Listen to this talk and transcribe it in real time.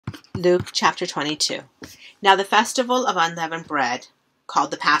Luke chapter 22. Now the festival of Unleavened Bread,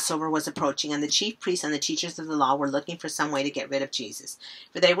 called the Passover, was approaching, and the chief priests and the teachers of the law were looking for some way to get rid of Jesus,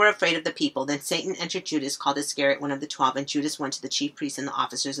 for they were afraid of the people. Then Satan entered Judas, called Iscariot, one of the 12, and Judas went to the chief priests and the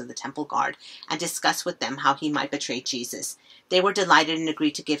officers of the temple guard and discussed with them how he might betray Jesus. They were delighted and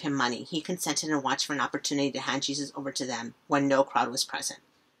agreed to give him money. He consented and watched for an opportunity to hand Jesus over to them when no crowd was present.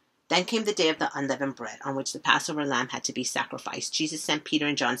 Then came the day of the unleavened bread, on which the Passover lamb had to be sacrificed. Jesus sent Peter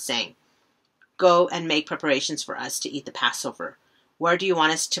and John, saying, "Go and make preparations for us to eat the Passover." "Where do you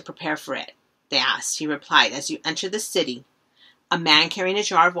want us to prepare for it?" they asked. He replied, "As you enter the city, a man carrying a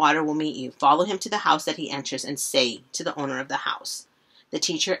jar of water will meet you. Follow him to the house that he enters and say to the owner of the house, 'The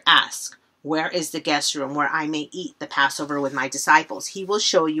teacher asks, where is the guest room where I may eat the Passover with my disciples?' He will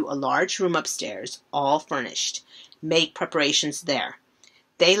show you a large room upstairs, all furnished. Make preparations there."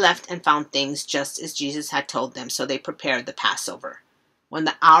 They left and found things just as Jesus had told them, so they prepared the Passover. When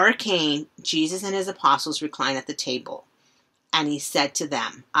the hour came, Jesus and his apostles reclined at the table, and he said to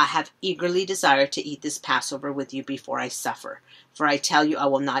them, "I have eagerly desired to eat this Passover with you before I suffer, for I tell you I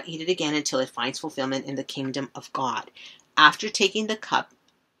will not eat it again until it finds fulfillment in the kingdom of God." After taking the cup,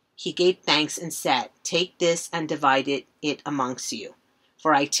 he gave thanks and said, "Take this and divide it amongst you.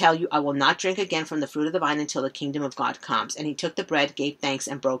 For I tell you, I will not drink again from the fruit of the vine until the kingdom of God comes." And he took the bread, gave thanks,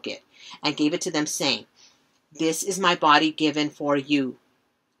 and broke it, and gave it to them, saying, "This is my body given for you.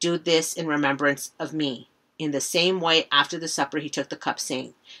 Do this in remembrance of me." In the same way, after the supper, he took the cup,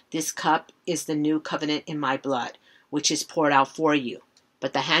 saying, "This cup is the new covenant in my blood, which is poured out for you.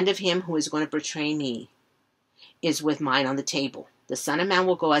 But the hand of him who is going to betray me is with mine on the table. The Son of Man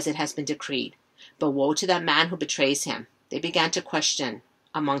will go as it has been decreed, but woe to that man who betrays him." They began to question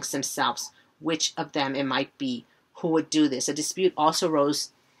amongst themselves which of them it might be who would do this. A dispute also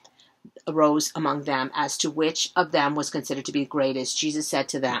arose among them as to which of them was considered to be greatest. Jesus said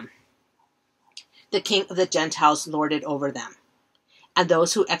to them, "The king of the Gentiles lord it over them, and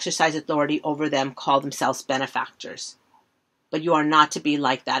those who exercise authority over them call themselves benefactors. But you are not to be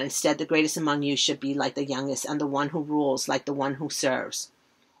like that. Instead, the greatest among you should be like the youngest, and the one who rules like the one who serves.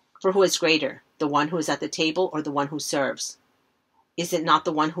 For who is greater, the one who is at the table or the one who serves? Is it not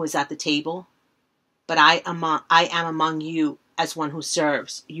the one who is at the table? But I am among you as one who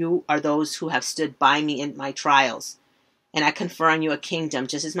serves. You are those who have stood by me in my trials, and I confer on you a kingdom,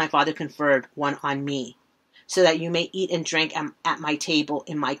 just as my Father conferred one on me, so that you may eat and drink at my table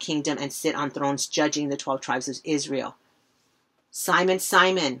in my kingdom and sit on thrones judging the 12 tribes of Israel. Simon,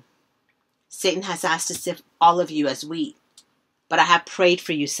 Simon, Satan has asked to sift all of you as wheat, but I have prayed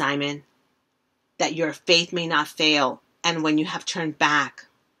for you, Simon, that your faith may not fail, and when you have turned back,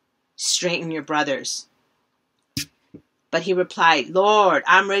 strengthen your brothers." But he replied, "Lord,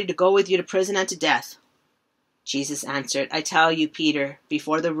 I'm ready to go with you to prison and to death." Jesus answered, "I tell you, Peter,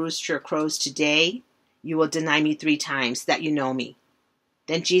 before the rooster crows today, you will deny me 3 times that you know me."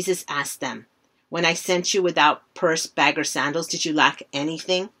 Then Jesus asked them, "When I sent you without purse, bag, or sandals, did you lack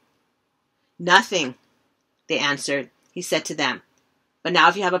anything?" "Nothing," they answered. He said to them, "But now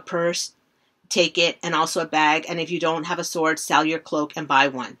if you have a purse, take it, and also a bag, and if you don't have a sword, sell your cloak and buy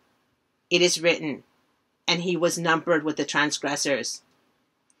one. It is written, 'And he was numbered with the transgressors.'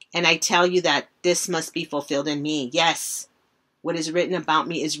 And I tell you that this must be fulfilled in me. Yes, what is written about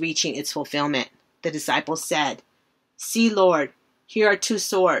me is reaching its fulfillment." The disciples said, "See, Lord, here are 2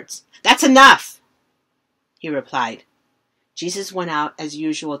 swords. "That's enough," he replied. Jesus went out as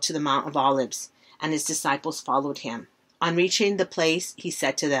usual to the Mount of Olives, and his disciples followed him. On reaching the place, he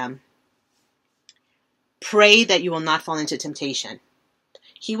said to them, "Pray that you will not fall into temptation."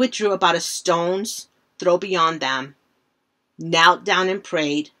 He withdrew about a stone's throw beyond them, knelt down and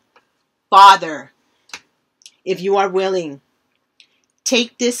prayed, "Father, if you are willing,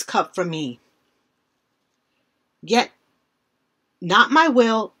 take this cup from me. Yet not my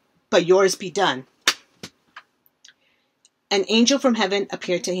will, but yours be done." An angel from heaven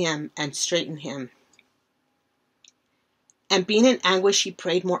appeared to him and straightened him. And being in anguish, he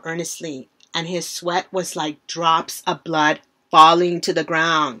prayed more earnestly, and his sweat was like drops of blood falling to the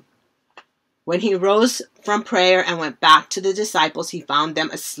ground. When he rose from prayer and went back to the disciples, he found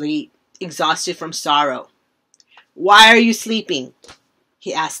them asleep, exhausted from sorrow. "Why are you sleeping?"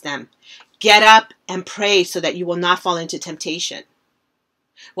 he asked them. "Get up and pray so that you will not fall into temptation."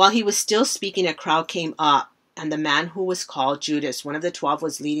 While he was still speaking, a crowd came up, and the man who was called Judas, one of the 12,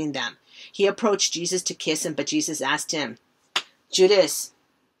 was leading them. He approached Jesus to kiss him, but Jesus asked him, "Judas,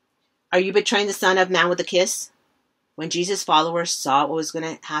 are you betraying the Son of Man with a kiss?" When Jesus' followers saw what was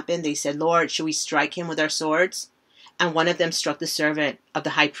going to happen, they said, "Lord, should we strike him with our swords?" And one of them struck the servant of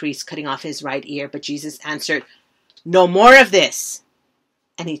the high priest, cutting off his right ear. But Jesus answered, "No more of this.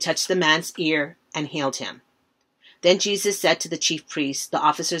 And he touched the man's ear and healed him. Then Jesus said to the chief priests, the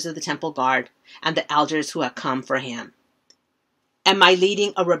officers of the temple guard, and the elders who had come for him, "Am I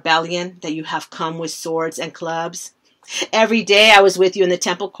leading a rebellion that you have come with swords and clubs? Every day I was with you in the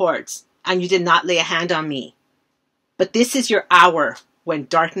temple courts, and you did not lay a hand on me. But this is your hour when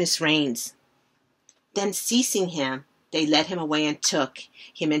darkness reigns." Then ceasing him, they led him away and took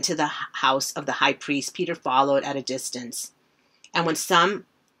him into the house of the high priest. Peter followed at a distance. And when some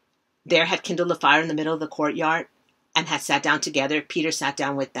there had kindled a fire in the middle of the courtyard and had sat down together, Peter sat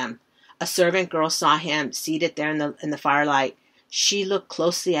down with them. A servant girl saw him seated there in the firelight. She looked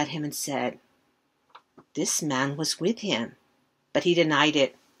closely at him and said, "This man was with him." But he denied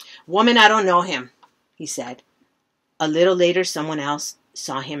it. "Woman, I don't know him," he said. A little later, someone else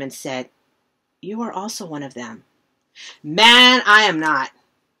saw him and said, "You are also one of them." "Man, I am not,"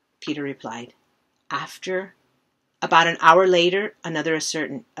 Peter replied. About an hour later, another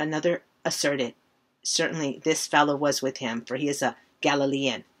asserted, "Certainly this fellow was with him, for he is a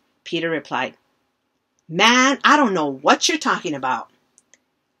Galilean." Peter replied, "Man, I don't know what you're talking about."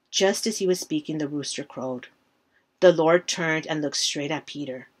 Just as he was speaking, the rooster crowed. The Lord turned and looked straight at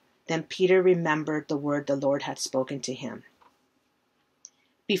Peter. Then Peter remembered the word the Lord had spoken to him.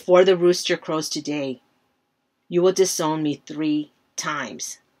 "Before the rooster crows today, you will disown me 3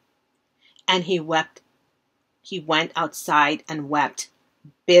 times. And he wept. He went outside and wept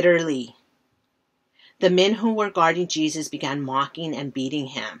bitterly. The men who were guarding Jesus began mocking and beating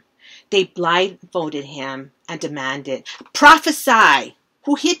him. They blindfolded him and demanded, "Prophesy!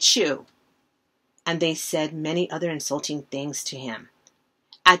 Who hit you?" And they said many other insulting things to him.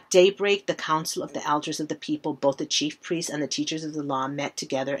 At daybreak, the council of the elders of the people, both the chief priests and the teachers of the law, met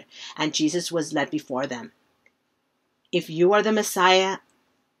together, and Jesus was led before them. "If you are the Messiah,"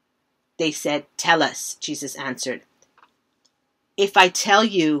 they said, "tell us." Jesus answered, "If I tell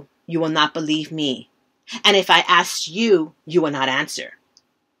you, you will not believe me. And if I ask you, you will not answer.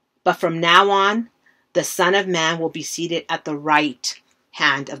 But from now on, the Son of Man will be seated at the right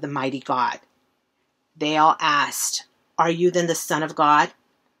hand of the mighty God." They all asked, "Are you then the Son of God?"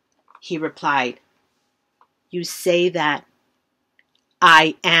 He replied, "You say that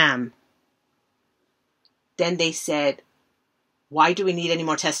I am." Then they said, "Why do we need any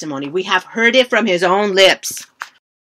more testimony? We have heard it from his own lips."